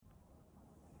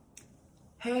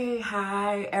Hey,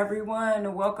 hi,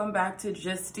 everyone. Welcome back to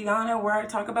Just Deanna, where I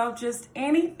talk about just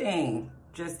anything.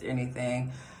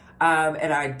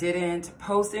 And I didn't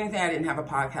post anything. I didn't have a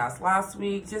podcast last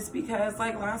week just because,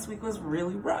 last week was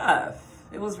really rough.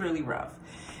 It was really rough.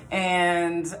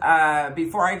 And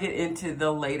before I get into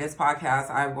the latest podcast,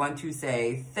 I want to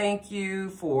say thank you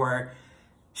for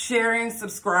sharing,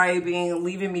 subscribing,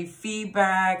 leaving me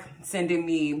feedback, sending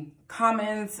me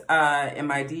comments in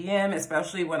my DM,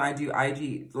 especially when I do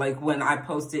IG, like when I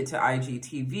post it to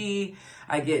IGTV.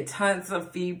 I get tons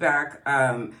of feedback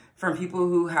from people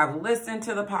who have listened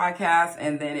to the podcast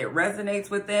and then it resonates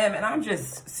with them. And I'm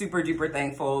just super duper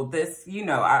thankful. This,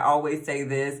 I always say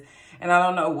this, and I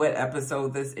don't know what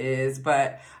episode this is,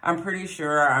 but I'm pretty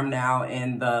sure I'm now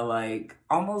in the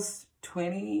almost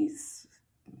 20s,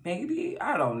 maybe,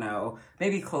 I don't know,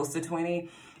 maybe close to 20.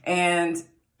 And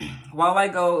while I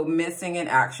go missing in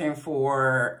action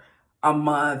for a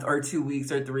month or 2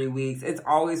 weeks or 3 weeks, it's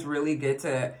always really good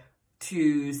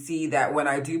to see that when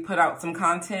I do put out some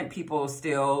content, people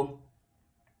still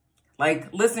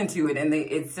listen to it and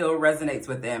it still resonates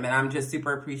with them. And I'm just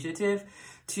super appreciative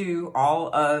to all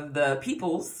of the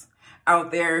peoples out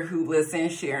there who listen,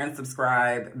 share, and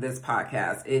subscribe this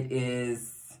podcast. It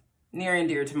is near and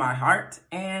dear to my heart,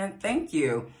 and thank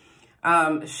you.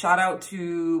 Shout out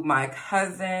to my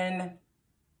cousin,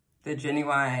 the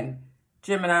Genuine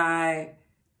Gemini.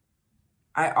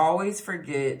 I always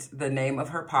forget the name of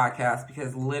her podcast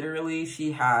because literally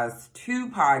she has two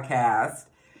podcasts.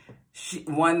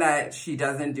 One that she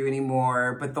doesn't do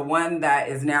anymore, but the one that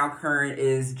is now current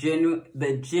is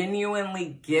the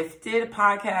Genuinely Gifted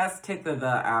podcast. Take the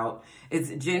out. It's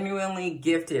Genuinely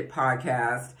Gifted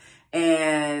podcast,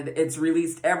 and it's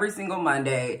released every single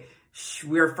Monday.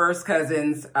 We're first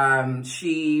cousins. We're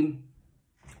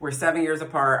 7 years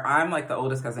apart. I'm the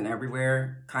oldest cousin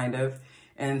everywhere, kind of.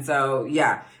 And so,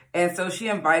 yeah. And so she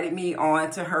invited me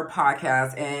on to her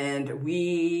podcast, and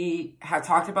we had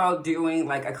talked about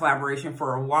doing a collaboration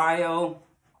for a while.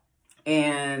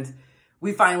 And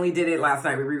we finally did it last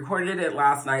night. We recorded it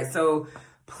last night. So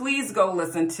please go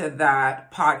listen to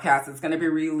that podcast. It's going to be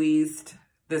released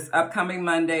this upcoming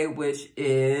Monday, which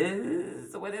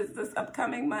is, what is this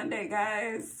upcoming Monday,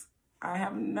 guys? I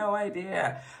have no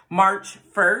idea. March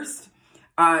 1st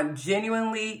on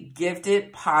Genuinely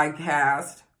Gifted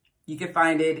Podcast. You can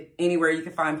find it anywhere you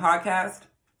can find podcasts.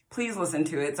 Please listen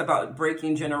to it. It's about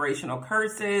breaking generational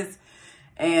curses,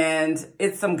 and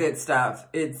it's some good stuff.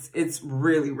 It's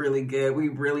really, really good. We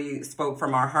really spoke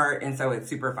from our heart, and so it's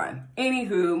super fun.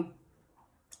 Anywho,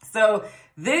 so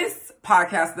this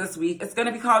podcast this week is going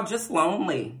to be called Just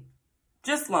Lonely.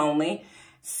 Just Lonely.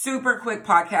 Super quick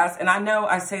podcast. And I know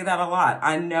I say that a lot.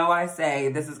 I know I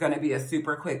say this is going to be a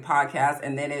super quick podcast,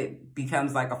 and then it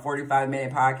becomes a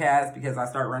 45-minute podcast because I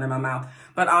start running my mouth.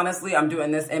 But honestly, I'm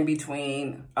doing this in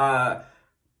between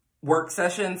work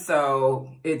sessions,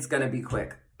 so it's going to be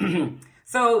quick.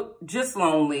 So Just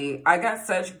Lonely. I got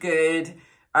such good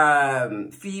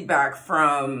feedback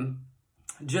from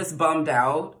Just Bummed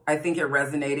Out. I think it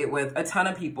resonated with a ton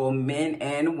of people, men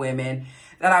and women,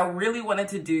 that I really wanted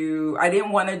to do. I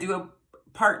didn't want to do a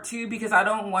part 2 because I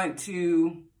don't want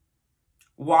to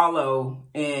wallow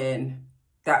in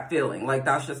that feeling.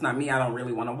 That's just not me. I don't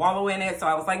really want to wallow in it. So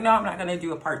I was no, I'm not going to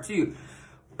do a part 2.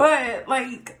 But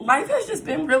life has just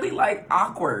been really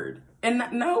awkward. And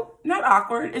no, not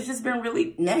awkward. It's just been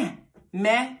really meh,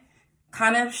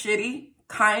 kind of shitty,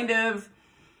 kind of,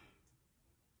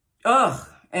 ugh.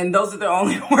 And those are the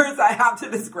only words I have to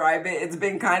describe it. It's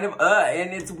been kind of,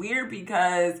 and it's weird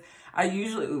because I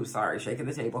usually, shaking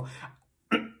the table.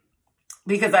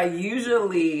 Because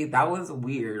that was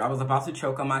weird. I was about to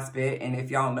choke on my spit. And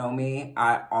if y'all know me,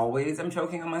 I always am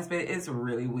choking on my spit. It's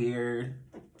really weird.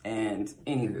 And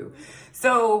anywho.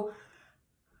 So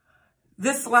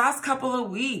this last couple of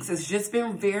weeks, it's just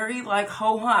been very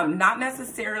ho-hum. Not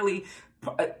necessarily,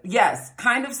 yes,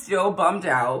 kind of still bummed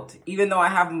out, even though I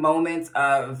have moments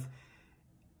of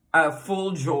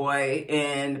full joy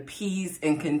and peace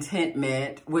and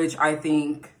contentment, which I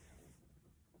think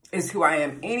is who I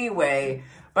am anyway.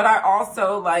 But I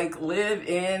also live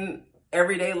in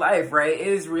everyday life, right? It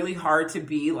is really hard to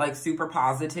be super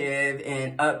positive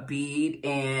and upbeat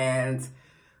and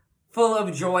full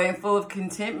of joy and full of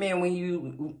contentment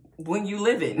when you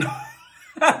live in.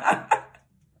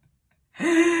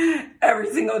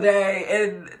 Every single day,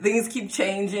 and things keep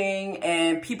changing,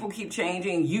 and people keep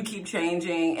changing, you keep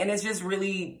changing, and it's just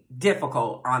really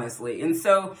difficult, honestly. And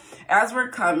so as we're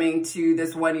coming to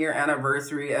this 1-year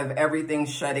anniversary of everything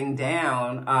shutting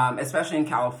down, especially in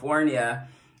California,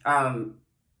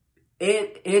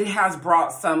 it has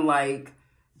brought some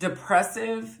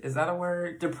depressive, is that a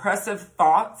word? Depressive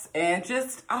thoughts and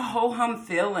just a ho-hum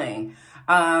feeling.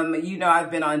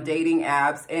 I've been on dating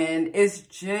apps and it's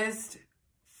just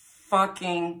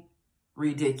fucking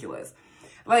ridiculous.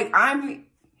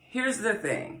 Here's the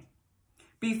thing.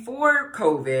 Before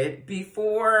COVID,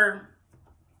 before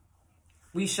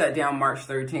we shut down March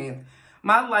 13th,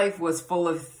 my life was full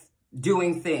of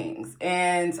doing things.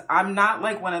 And I'm not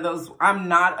like one of those, I'm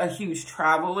not a huge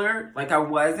traveler. Like I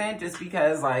wasn't, just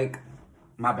because like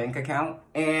my bank account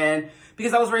and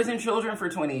because I was raising children for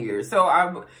 20 years.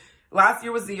 So last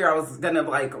year was the year I was going to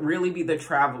like really be the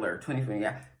traveler, 2020,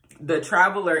 yeah. The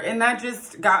traveler. And that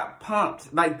just got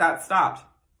pumped, like that stopped.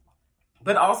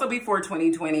 But also before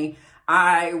 2020,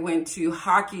 I went to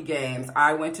hockey games.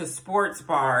 I went to sports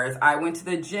bars. I went to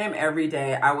the gym every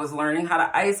day. I was learning how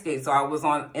to ice skate. So I was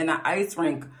in an ice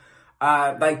rink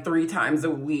like 3 times a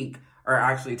week, or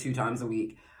actually 2 times a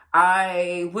week.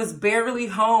 I was barely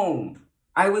home.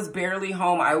 I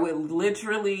would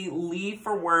literally leave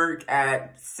for work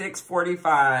at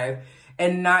 6:45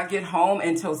 and not get home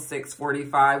until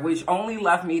 6:45, which only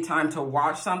left me time to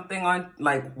watch something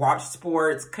watch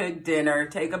sports, cook dinner,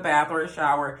 take a bath or a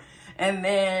shower, and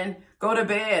then go to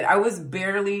bed. I was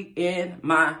barely in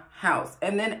my house.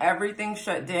 And then everything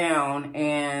shut down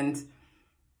and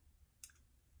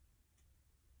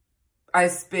I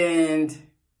spend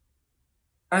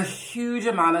a huge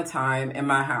amount of time in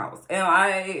my house. And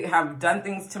I have done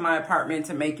things to my apartment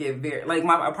to make it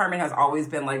my apartment has always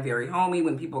been like very homey.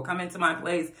 When people come into my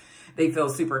place, they feel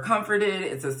super comforted.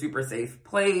 It's a super safe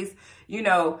place,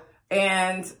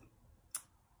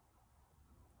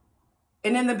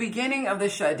 And in the beginning of the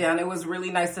shutdown, it was really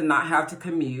nice to not have to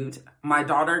commute. My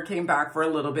daughter came back for a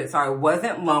little bit, so I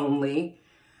wasn't lonely.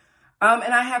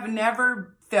 And I have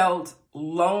never felt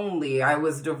lonely. I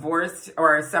was divorced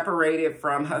or separated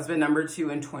from husband number 2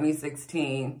 in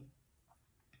 2016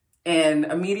 and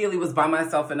immediately was by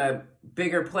myself in a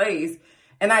bigger place.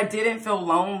 And I didn't feel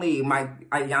lonely.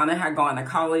 Ayana had gone to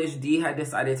college. D had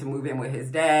decided to move in with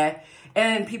his dad.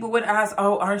 And people would ask,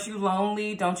 oh, aren't you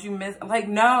lonely? Don't you miss? Like,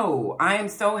 no, I am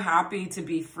so happy to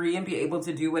be free and be able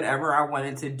to do whatever I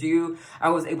wanted to do. I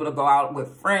was able to go out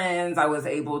with friends. I was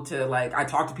able to I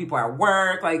talked to people at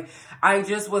work. I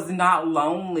just was not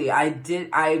lonely.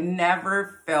 I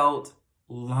never felt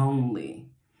lonely.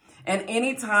 And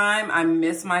anytime I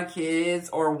missed my kids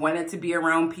or wanted to be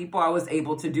around people, I was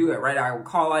able to do it, right? I would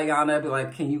call Ayana, be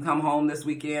like, can you come home this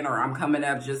weekend? Or I'm coming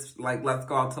up, just let's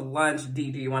go out to lunch. Dee,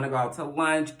 do you want to go out to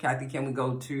lunch? Kathy, can we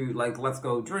go to let's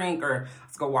go drink or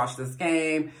let's go watch this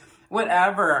game?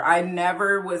 Whatever. I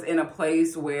never was in a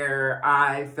place where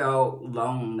I felt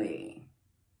lonely.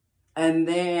 And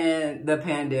then the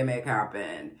pandemic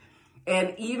happened.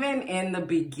 And even in the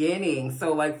beginning,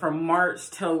 so from March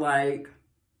till I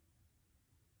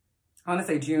want to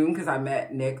say June, because I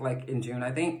met Nick in June,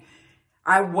 I think.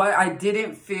 I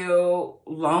didn't feel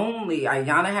lonely.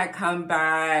 Ayana had come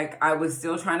back. I was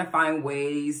still trying to find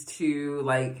ways to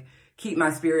keep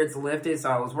my spirits lifted.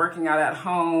 So I was working out at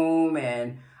home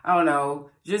and I don't know,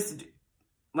 just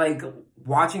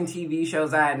watching TV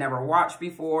shows I had never watched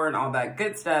before and all that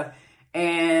good stuff.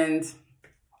 And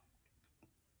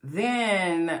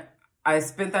then I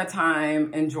spent that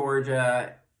time in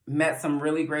Georgia, met some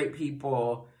really great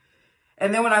people.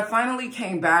 And then when I finally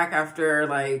came back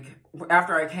after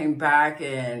I came back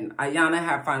and Ayana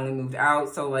had finally moved out.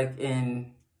 So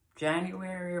in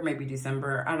January or maybe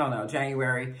December, I don't know,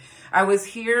 January, I was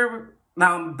here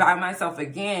now by myself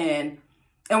again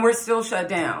and we're still shut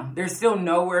down. There's still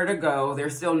nowhere to go.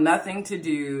 There's still nothing to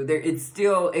do. It's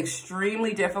still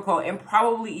extremely difficult and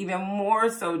probably even more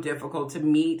so difficult to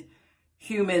meet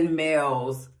human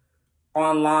males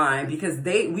online because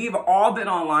we've all been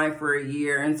online for a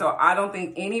year. And so I don't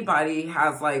think anybody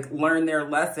has learned their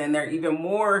lesson. They're even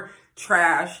more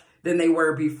trash than they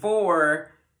were before,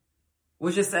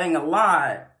 which is saying a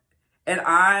lot. And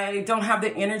I don't have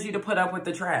the energy to put up with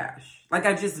the trash.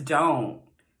 I just don't.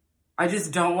 I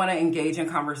just don't want to engage in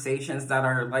conversations that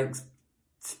are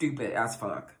stupid as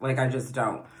fuck. I just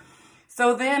don't.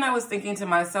 So then I was thinking to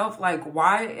myself,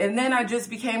 why? And then I just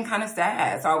became kind of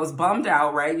sad. So I was bummed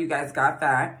out, right? You guys got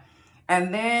that.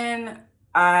 And then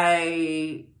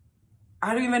I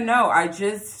don't even know. I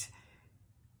just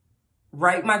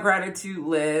write my gratitude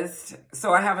list.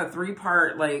 So I have a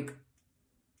 3-part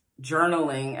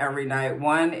journaling every night.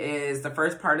 One is, the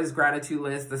first part is gratitude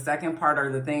list. The second part are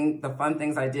the fun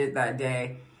things I did that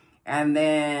day. And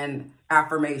then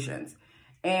affirmations.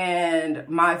 And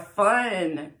my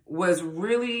fun was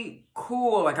really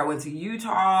cool. I went to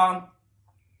Utah.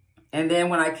 And then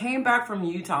when I came back from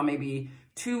Utah, maybe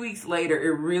 2 weeks later,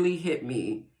 it really hit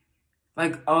me.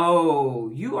 Like,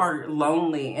 oh, you are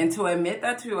lonely. And to admit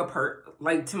that to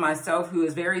to myself, who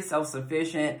is very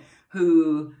self-sufficient,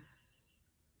 who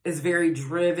is very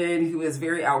driven, who is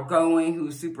very outgoing,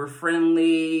 who's super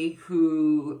friendly,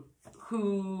 who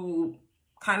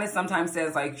kind of sometimes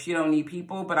says like she don't need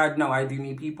people, but I know I do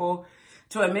need people.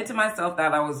 To admit to myself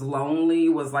that I was lonely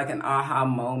was like an aha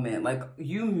moment. Like,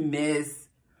 you miss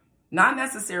not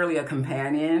necessarily a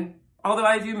companion, although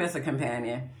I do miss a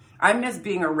companion. I miss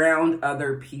being around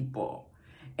other people.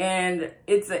 And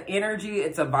it's an energy,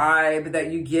 it's a vibe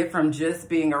that you get from just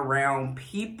being around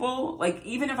people. Like,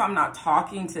 even if I'm not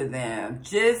talking to them,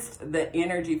 just the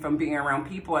energy from being around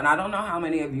people. And I don't know how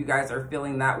many of you guys are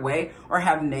feeling that way or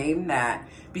have named that,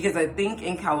 because I think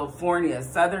in California,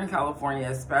 Southern California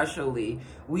especially,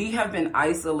 we have been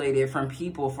isolated from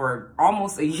people for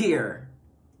almost a year.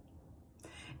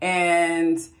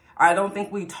 And I don't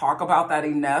think we talk about that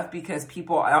enough, because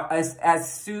people,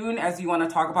 as soon as you want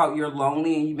to talk about you're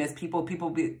lonely and you miss people, people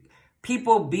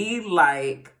be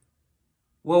like,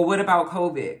 well, what about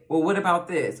COVID? Well, what about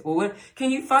this? Well, what? Can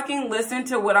you fucking listen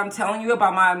to what I'm telling you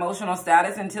about my emotional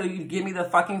status until you give me the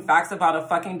fucking facts about a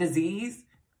fucking disease?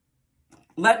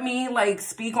 Let me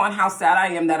speak on how sad I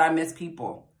am that I miss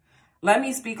people. Let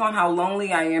me speak on how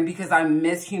lonely I am because I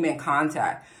miss human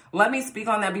contact. Let me speak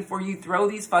on that before you throw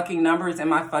these fucking numbers in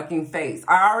my fucking face.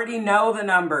 I already know the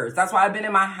numbers. That's why I've been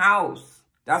in my house.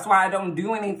 That's why I don't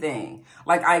do anything.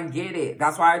 Like, I get it.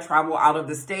 That's why I travel out of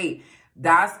the state.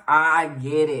 I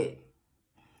get it.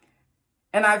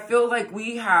 And I feel like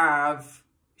we have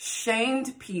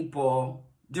shamed people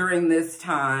during this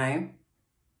time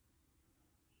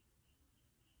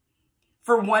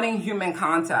for wanting human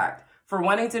contact, for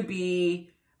wanting to be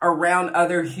around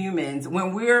other humans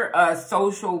when we're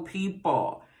social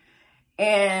people.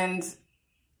 And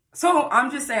so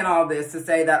I'm just saying all this to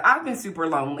say that I've been super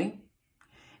lonely.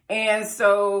 And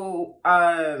so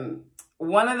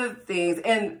one of the things,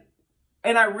 and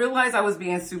I realized I was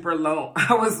being super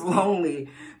I was lonely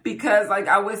because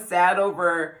I was sad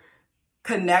over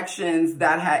connections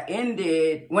that had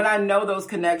ended when I know those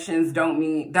connections don't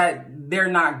mean that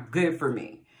they're not good for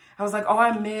me. I was like, oh,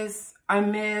 I miss.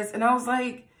 And I was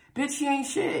like, bitch, he ain't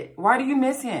shit. Why do you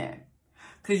miss him?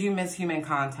 Because you miss human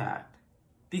contact.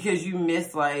 Because you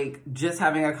miss, just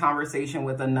having a conversation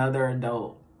with another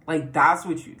adult. That's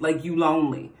what you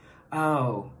lonely.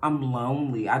 Oh, I'm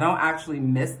lonely. I don't actually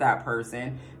miss that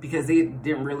person because they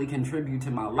didn't really contribute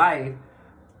to my life.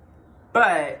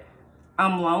 But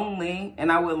I'm lonely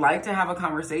and I would like to have a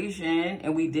conversation.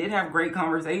 And we did have great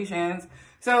conversations.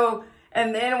 So,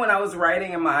 and then when I was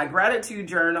writing in my gratitude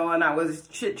journal and I was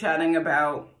chit-chatting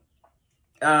about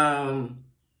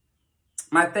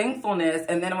my thankfulness,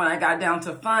 and then when I got down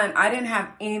to fun, I didn't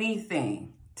have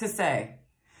anything to say.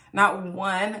 Not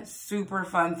one super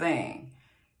fun thing.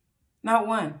 Not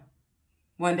one.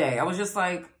 One day. I was just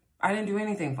like, I didn't do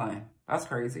anything fun. That's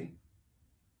crazy.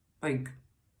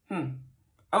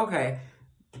 Okay.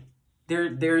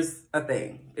 There's a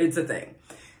thing. It's a thing.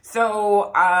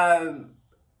 So I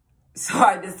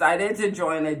decided to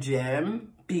join a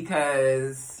gym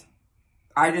because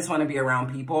I just want to be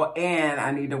around people and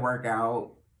I need to work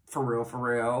out for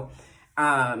real.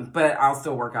 But I'll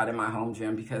still work out in my home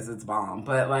gym because it's bomb.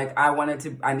 But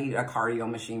I need a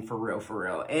cardio machine for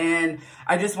real. And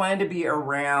I just wanted to be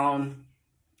around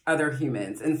other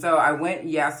humans. And so I went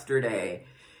yesterday,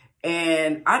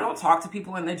 and I don't talk to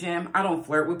people in the gym. I don't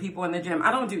flirt with people in the gym.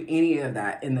 I don't do any of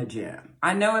that in the gym.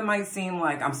 I know it might seem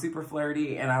like I'm super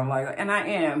flirty and and I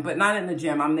am, but not in the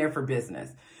gym. I'm there for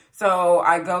business. So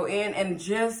I go in, and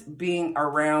just being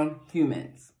around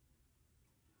humans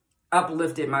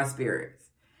uplifted my spirits.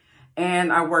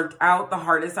 And I worked out the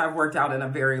hardest I've worked out in a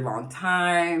very long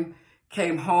time.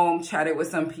 Came home, chatted with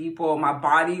some people. My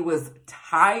body was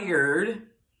tired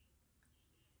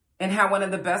and had one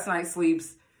of the best night's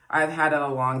sleeps I've had in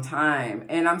a long time.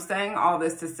 And I'm saying all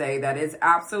this to say that it's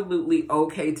absolutely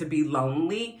okay to be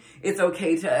lonely. It's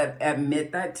okay to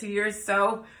admit that to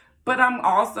yourself. But I'm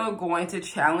also going to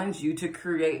challenge you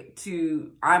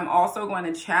I'm also going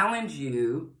to challenge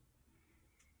you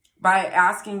by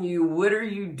asking you, what are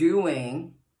you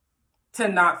doing to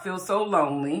not feel so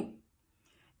lonely?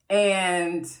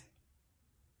 And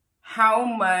how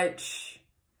much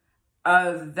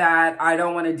of that I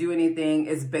don't want to do anything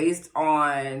is based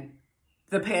on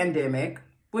the pandemic,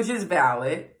 which is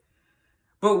valid.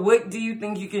 But what do you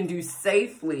think you can do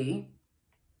safely?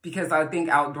 Because I think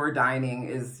outdoor dining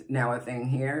is now a thing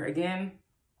here again.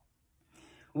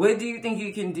 What do you think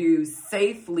you can do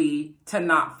safely to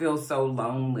not feel so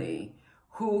lonely?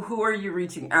 Who are you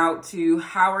reaching out to?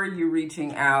 How are you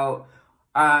reaching out?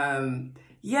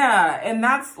 Yeah, and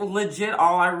that's legit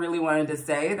all I really wanted to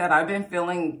say, that I've been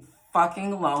feeling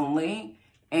fucking lonely.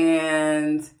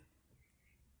 And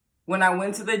when I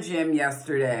went to the gym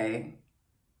yesterday,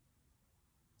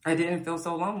 I didn't feel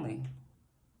so lonely.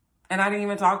 And I didn't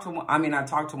even talk to, I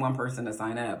talked to one person to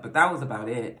sign up, but that was about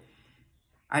it.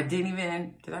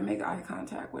 Did I make eye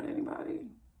contact with anybody?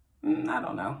 I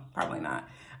don't know, probably not.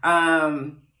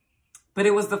 But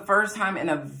it was the first time in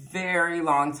a very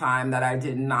long time that I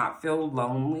did not feel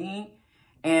lonely.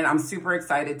 And I'm super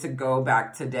excited to go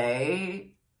back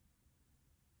today.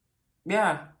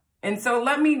 Yeah. And so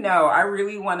let me know. I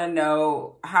really want to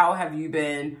know, how have you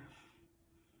been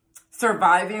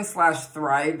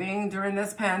surviving/thriving during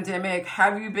this pandemic?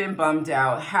 Have you been bummed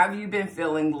out? Have you been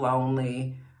feeling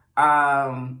lonely?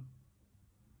 And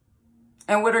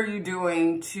what are you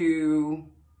doing to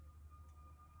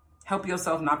help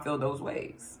yourself not feel those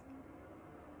ways?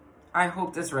 I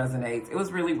hope this resonates. It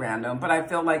was really random, but I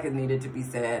feel like it needed to be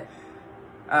said.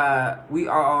 We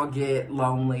all get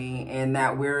lonely, and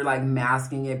that we're like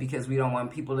masking it because we don't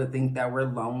want people to think that we're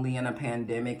lonely in a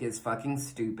pandemic is fucking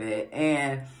stupid.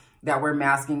 And that we're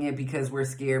masking it because we're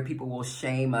scared people will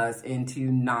shame us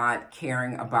into not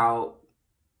caring about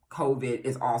COVID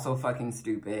is also fucking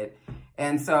stupid.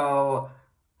 And so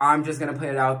I'm just going to put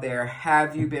it out there.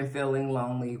 Have you been feeling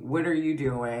lonely? What are you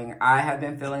doing? I have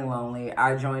been feeling lonely.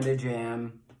 I joined a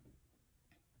gym.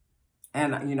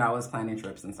 And, I was planning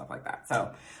trips and stuff like that.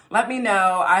 So let me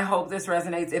know. I hope this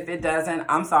resonates. If it doesn't,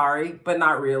 I'm sorry, but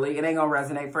not really. It ain't going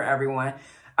to resonate for everyone.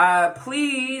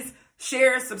 Please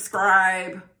share,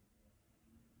 subscribe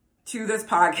to this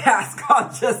podcast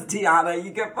called Just Deanna.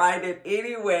 You can find it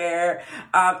anywhere.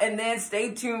 And then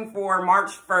stay tuned for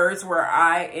March 1st, where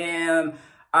I am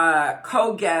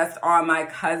co-guest on my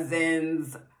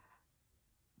cousin's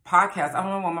podcast. I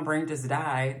don't know why my brain just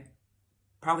died.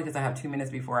 Probably because I have 2 minutes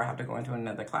before I have to go into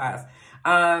another class.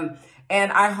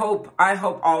 And I hope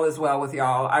all is well with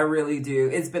y'all. I really do.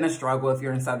 It's been a struggle if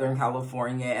you're in Southern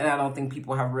California, and I don't think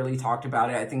people have really talked about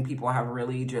it. I think people have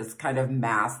really just kind of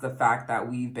masked the fact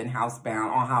that we've been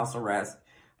housebound, on house arrest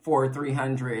for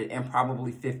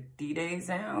 350 days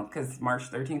now, because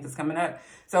March 13th is coming up.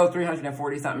 So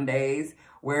 340 something days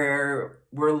where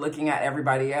we're looking at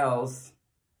everybody else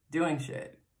doing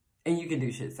shit. And you can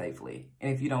do shit safely.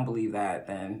 And if you don't believe that,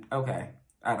 then okay,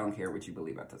 I don't care what you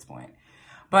believe at this point.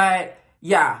 But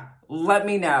yeah, let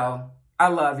me know. I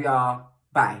love y'all.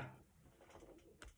 Bye.